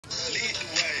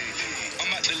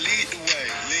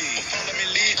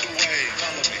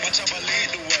Watch out, I lead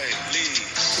the way.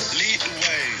 Lead the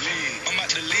way. I'm about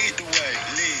to lead the way.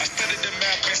 I studied the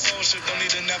map and social, don't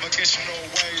need the navigation or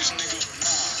ways, nigga.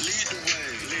 Lead the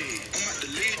way. I'm about to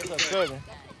lead the way.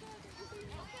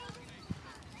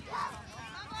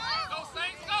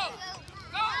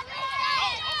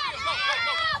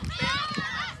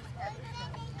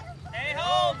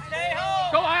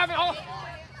 Go, I have it. Oh.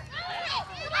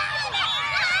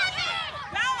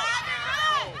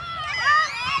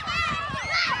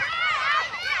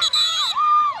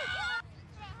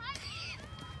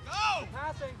 Go!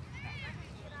 Passing.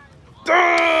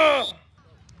 Duh!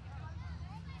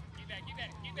 Keep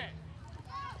that.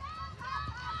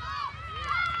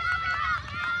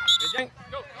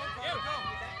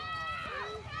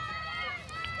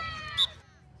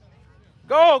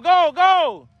 Go, go,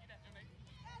 go!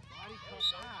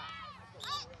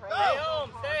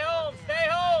 Stay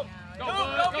home. Go,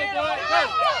 go get him.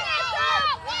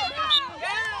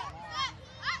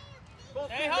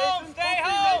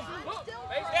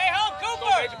 Stay home,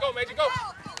 Cooper. Go, Major, go.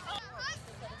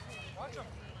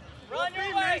 Run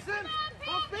your way.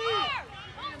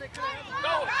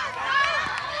 Go.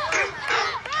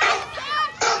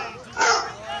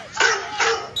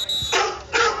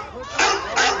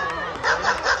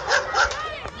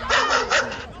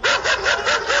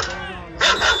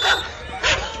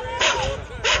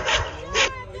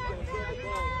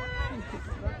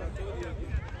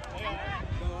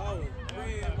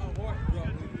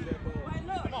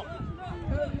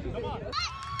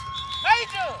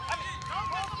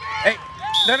 Hey,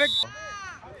 let it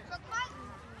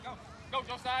go,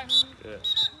 side. Yeah.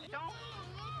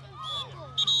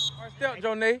 Hard step,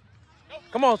 Jonay.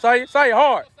 Come on, Saya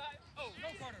hard.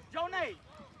 Jonay.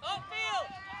 Upfield.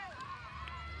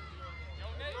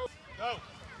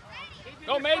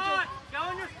 Go, Major.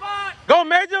 Go in your spot. Go,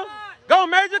 Major. Go,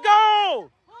 Major, go.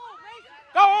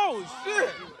 Go, oh, shit.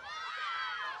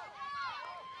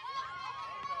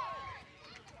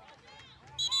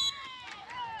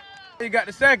 You got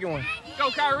the second one. Go,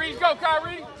 Kyrie. Go,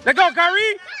 Kyrie. Let's go,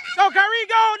 Kyrie. Go, Kyrie,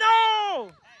 go.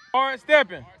 No. Hard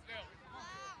stepping.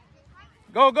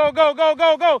 Go, go, go, go,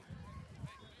 go, go.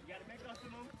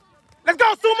 Let's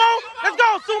go, Sumo. Let's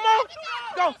go, Sumo.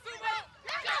 Go.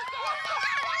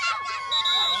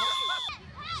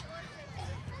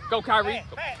 Go, Kyrie.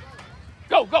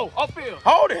 Go, upfield.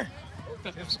 Hold it.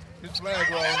 His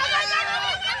flag roll.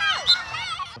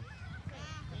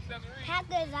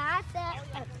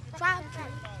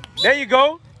 There you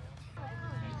go.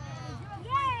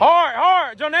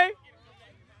 Hard, Jonay.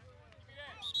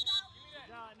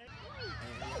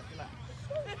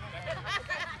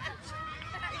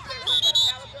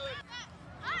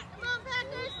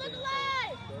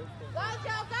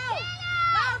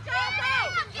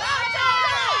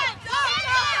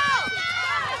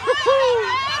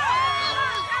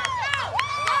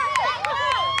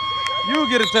 You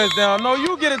get a touchdown. No,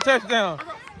 you get a touchdown.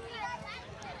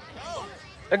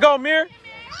 Let's go, Mir.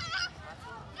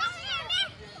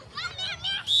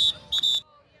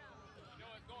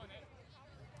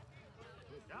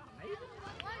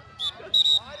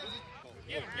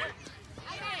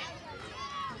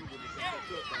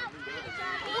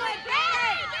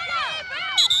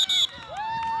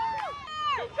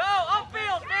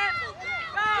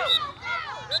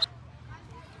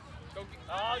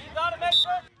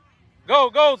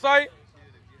 Go, Sai.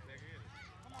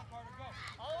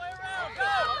 All the way around, go.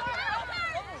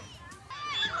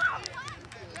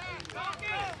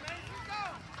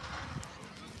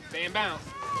 Stay in bounds.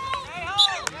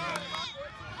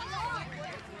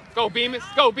 Go, Bemis,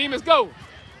 go.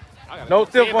 No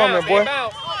stiff on there, boy.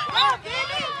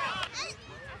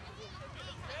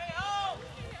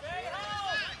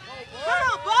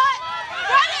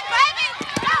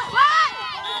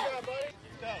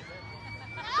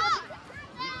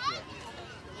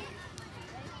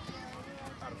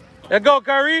 Let's go,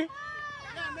 Kyrie.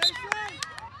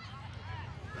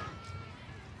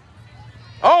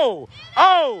 Oh.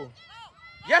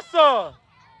 Yes, sir.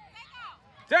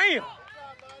 Damn.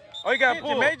 Oh, you got to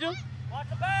pull. Major. Watch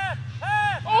the pass.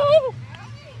 Oh.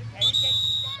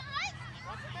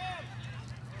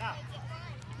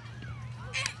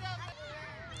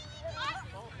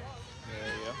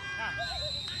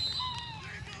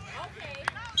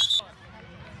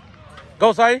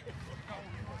 Go, Sai.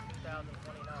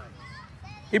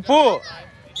 He pulled.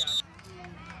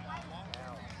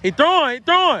 He throwing.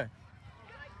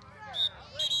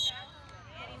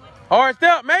 Hard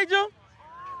step, Major.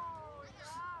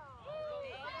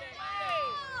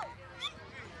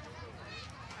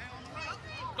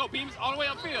 Go, Beams, all the way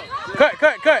upfield. Cut.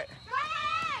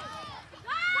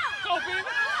 Go, Beams.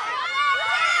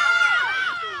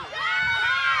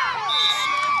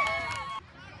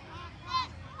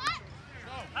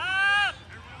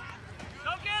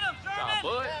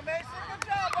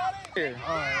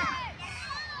 Yeah.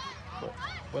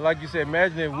 But like you said,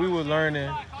 imagine if we were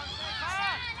learning.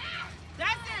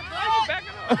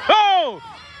 Oh!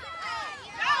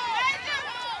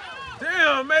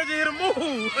 Damn, Major hit a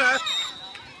move.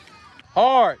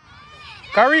 Hard.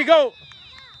 Kyrie, go.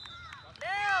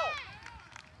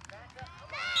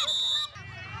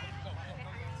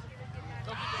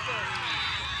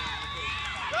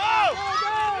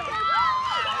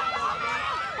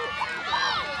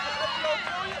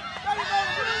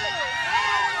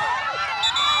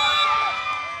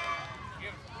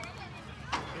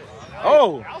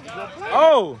 Oh.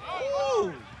 Oh.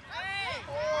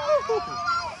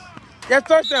 That's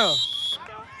touchdown.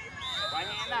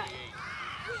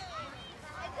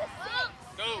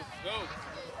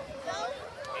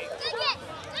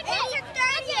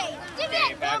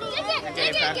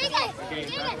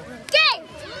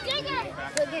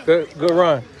 Good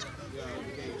run.